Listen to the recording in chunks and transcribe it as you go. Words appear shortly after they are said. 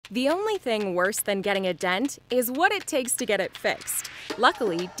The only thing worse than getting a dent is what it takes to get it fixed.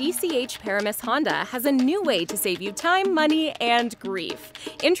 Luckily, DCH Paramus Honda has a new way to save you time, money, and grief.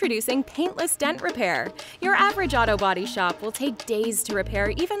 Introducing Paintless Dent Repair. Your average auto body shop will take days to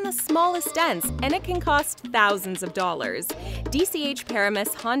repair even the smallest dents, and it can cost thousands of dollars. DCH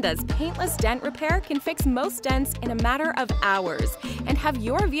Paramus Honda's Paintless Dent Repair can fix most dents in a matter of hours and have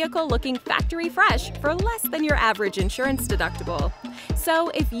your vehicle looking factory fresh for less than your average insurance deductible. So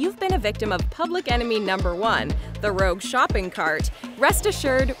if you've been a victim of public enemy number one, the rogue shopping cart, rest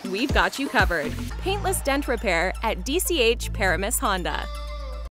assured we've got you covered. Paintless Dent Repair at DCH Paramus Honda.